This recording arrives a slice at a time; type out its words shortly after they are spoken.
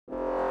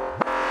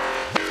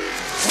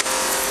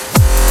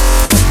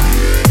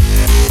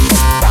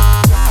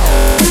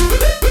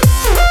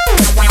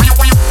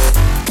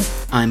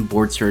I'm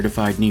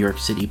board-certified New York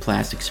City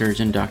plastic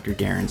surgeon Dr.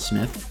 Darren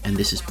Smith, and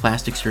this is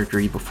Plastic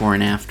Surgery Before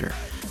and After,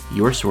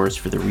 your source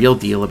for the real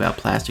deal about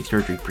plastic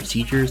surgery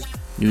procedures,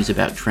 news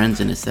about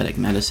trends in aesthetic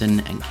medicine,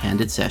 and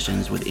candid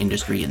sessions with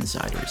industry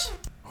insiders.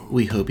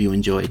 We hope you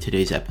enjoy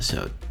today's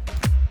episode.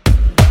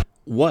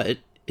 What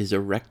is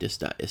a rectus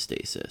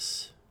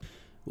diastasis?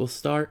 We'll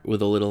start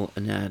with a little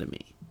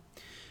anatomy.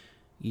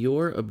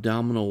 Your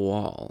abdominal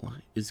wall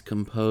is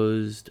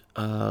composed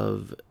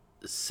of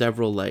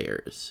several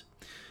layers.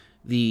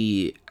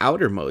 The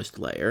outermost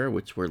layer,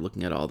 which we're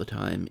looking at all the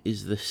time,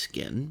 is the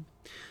skin.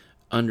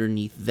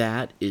 Underneath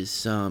that is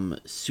some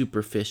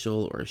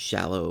superficial or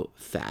shallow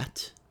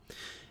fat.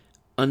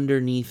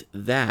 Underneath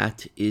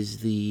that is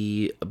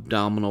the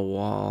abdominal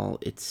wall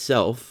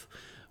itself,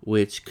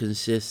 which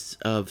consists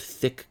of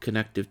thick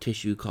connective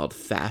tissue called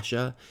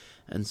fascia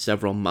and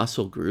several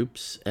muscle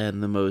groups,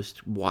 and the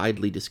most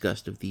widely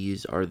discussed of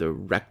these are the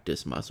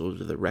rectus muscles,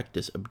 or the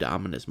rectus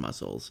abdominis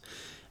muscles.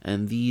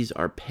 And these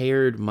are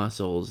paired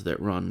muscles that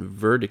run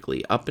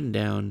vertically up and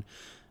down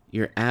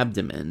your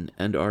abdomen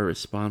and are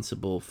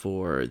responsible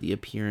for the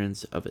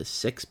appearance of a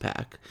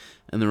six-pack,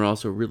 and they're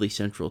also really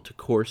central to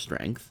core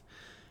strength.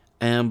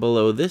 And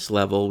below this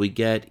level, we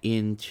get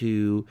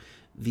into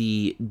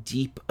the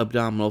deep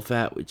abdominal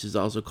fat, which is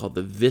also called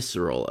the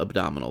visceral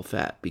abdominal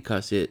fat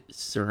because it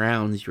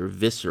surrounds your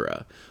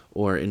viscera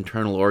or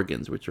internal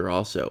organs, which are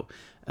also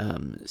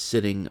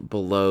sitting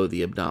below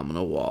the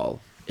abdominal wall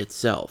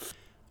itself.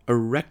 A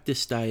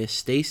rectus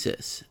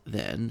diastasis,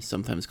 then,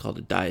 sometimes called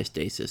a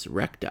diastasis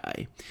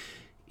recti,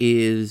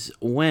 is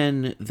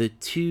when the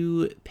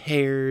two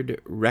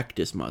paired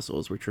rectus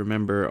muscles, which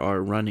remember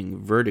are running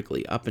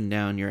vertically up and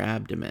down your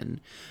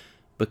abdomen,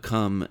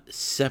 become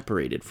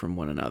separated from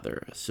one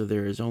another. So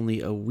there is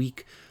only a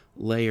weak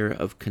layer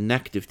of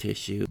connective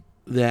tissue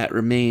that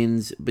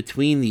remains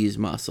between these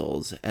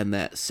muscles and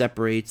that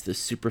separates the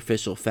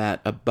superficial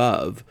fat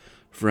above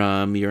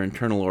from your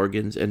internal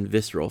organs and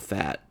visceral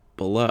fat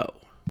below.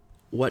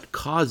 What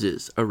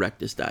causes a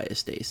rectus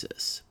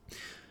diastasis?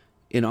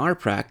 In our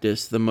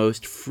practice, the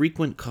most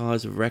frequent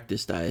cause of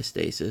rectus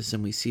diastasis,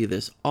 and we see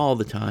this all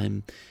the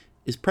time,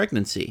 is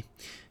pregnancy.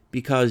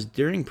 Because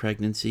during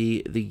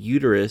pregnancy, the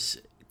uterus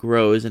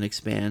grows and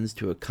expands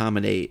to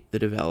accommodate the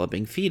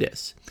developing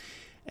fetus.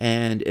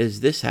 And as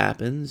this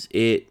happens,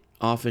 it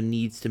often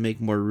needs to make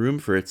more room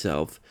for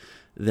itself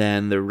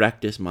than the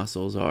rectus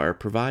muscles are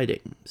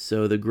providing.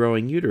 So the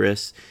growing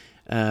uterus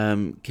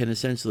can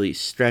essentially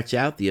stretch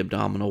out the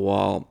abdominal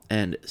wall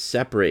and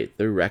separate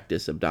the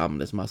rectus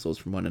abdominis muscles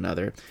from one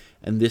another,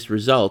 and this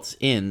results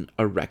in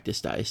a rectus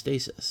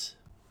diastasis.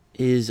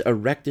 Is a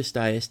rectus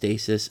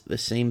diastasis the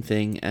same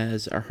thing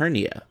as a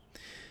hernia?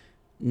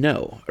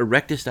 No, a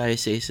rectus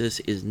diastasis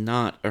is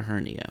not a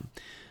hernia.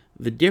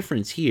 The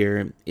difference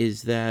here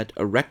is that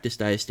a rectus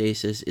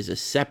diastasis is a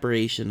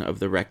separation of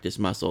the rectus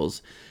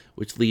muscles,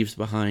 which leaves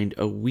behind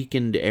a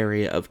weakened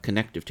area of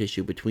connective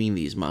tissue between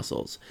these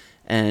muscles,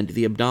 and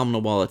the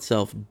abdominal wall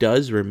itself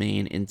does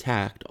remain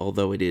intact,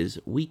 although it is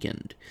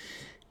weakened.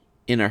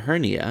 In a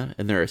hernia,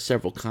 and there are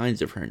several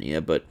kinds of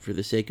hernia, but for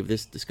the sake of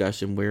this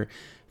discussion, we're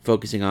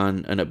focusing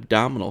on an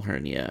abdominal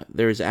hernia,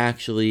 there is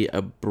actually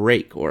a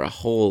break or a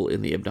hole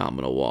in the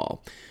abdominal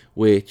wall,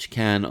 which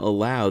can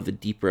allow the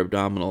deeper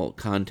abdominal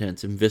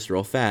contents and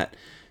visceral fat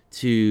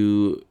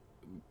to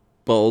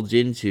bulge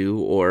into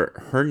or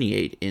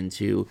herniate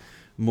into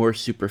more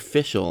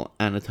superficial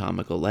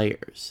anatomical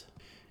layers.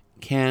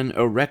 Can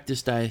a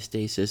rectus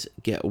diastasis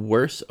get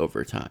worse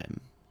over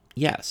time?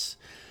 Yes.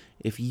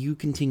 If you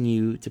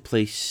continue to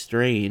place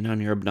strain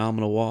on your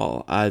abdominal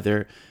wall,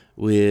 either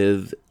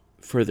with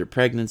further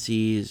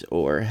pregnancies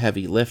or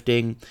heavy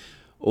lifting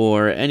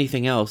or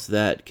anything else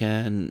that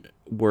can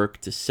work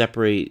to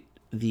separate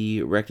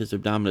the rectus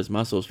abdominis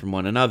muscles from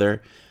one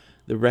another,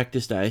 the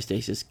rectus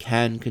diastasis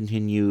can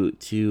continue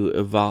to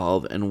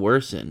evolve and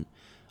worsen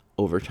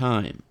over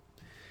time.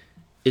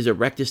 Is a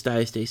rectus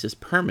diastasis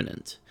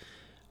permanent?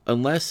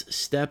 Unless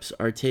steps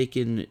are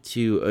taken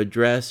to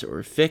address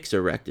or fix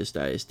a rectus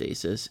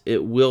diastasis,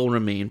 it will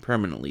remain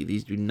permanently.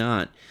 These do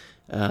not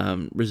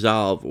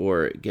resolve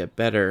or get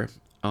better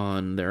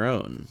on their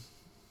own.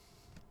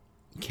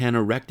 Can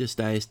a rectus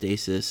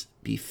diastasis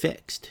be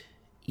fixed?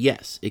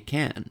 Yes, it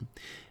can.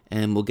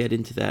 And we'll get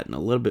into that in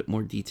a little bit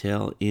more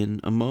detail in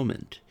a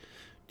moment.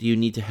 Do you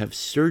need to have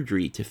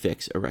surgery to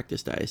fix a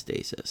rectus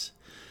diastasis?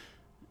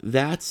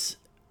 That's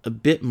a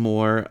bit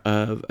more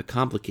of a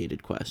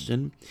complicated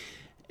question.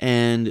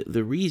 And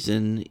the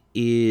reason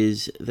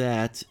is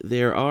that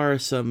there are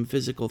some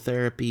physical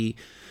therapy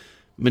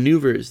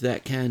maneuvers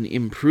that can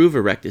improve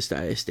a rectus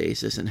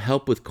diastasis and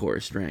help with core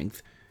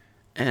strength.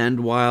 And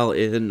while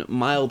in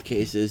mild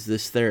cases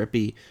this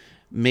therapy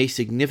may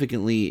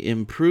significantly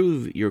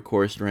improve your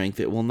core strength,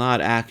 it will not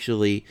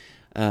actually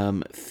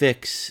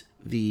fix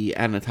the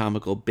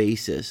anatomical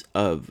basis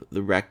of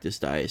the rectus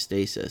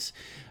diastasis.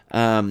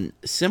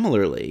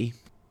 Similarly,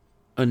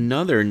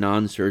 another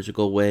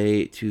non-surgical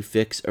way to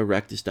fix a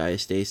rectus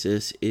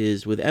diastasis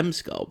is with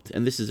Emsculpt,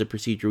 and this is a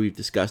procedure we've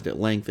discussed at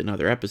length in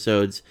other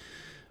episodes,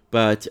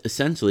 but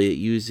essentially it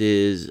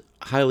uses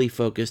highly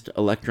focused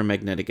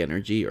electromagnetic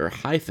energy, or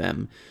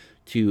HIFEM,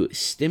 to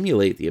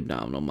stimulate the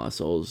abdominal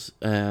muscles.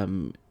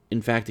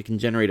 In fact, it can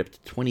generate up to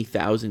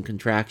 20,000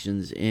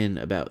 contractions in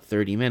about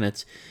 30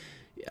 minutes.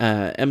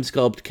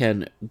 Emsculpt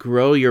can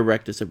grow your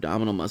rectus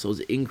abdominal muscles,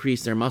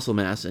 increase their muscle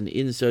mass, and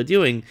in so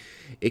doing,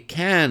 it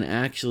can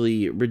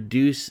actually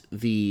reduce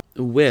the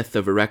width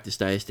of a rectus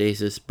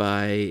diastasis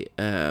by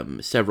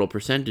several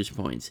percentage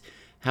points.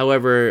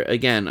 However,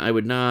 again, I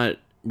would not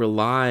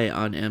rely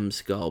on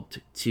Emsculpt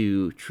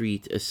to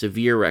treat a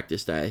severe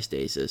rectus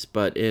diastasis,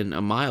 but in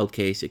a mild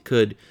case, it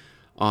could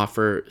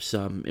offer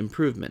some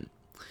improvement.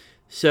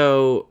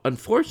 So,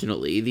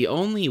 unfortunately, the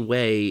only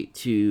way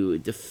to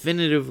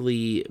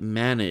definitively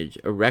manage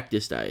a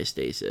rectus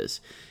diastasis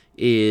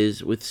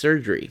is with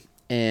surgery.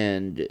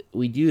 And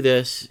we do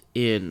this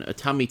in a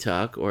tummy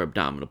tuck or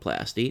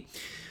abdominoplasty,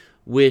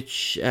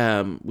 which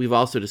we've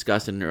also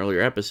discussed in an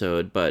earlier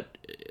episode. But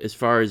as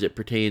far as it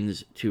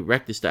pertains to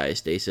rectus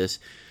diastasis,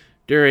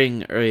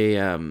 during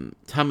a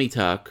tummy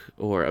tuck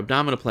or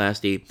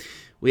abdominoplasty,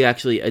 we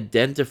actually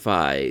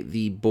identify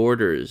the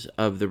borders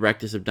of the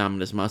rectus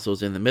abdominis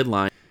muscles in the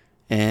midline,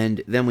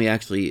 and then we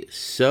actually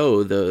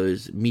sew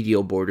those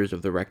medial borders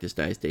of the rectus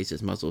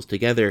diastasis muscles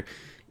together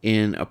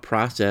in a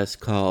process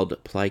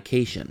called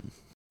plication.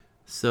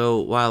 So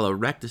while a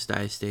rectus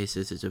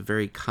diastasis is a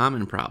very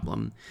common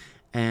problem,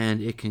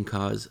 and it can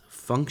cause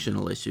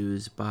functional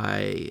issues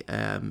by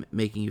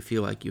making you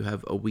feel like you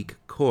have a weak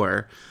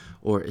core,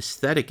 or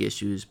aesthetic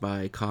issues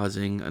by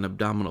causing an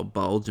abdominal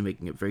bulge and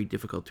making it very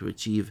difficult to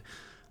achieve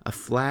a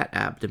flat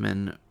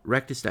abdomen,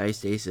 rectus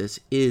diastasis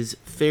is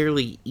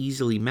fairly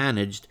easily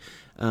managed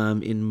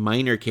in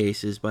minor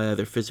cases by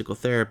either physical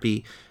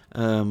therapy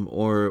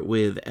or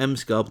with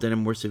Emsculpt, and in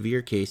more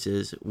severe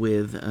cases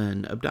with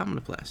an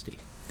abdominoplasty.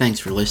 Thanks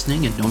for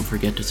listening, and don't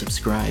forget to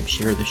subscribe,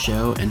 share the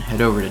show, and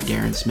head over to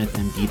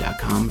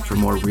DarrenSmithMD.com for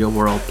more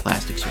real-world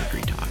plastic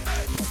surgery talk.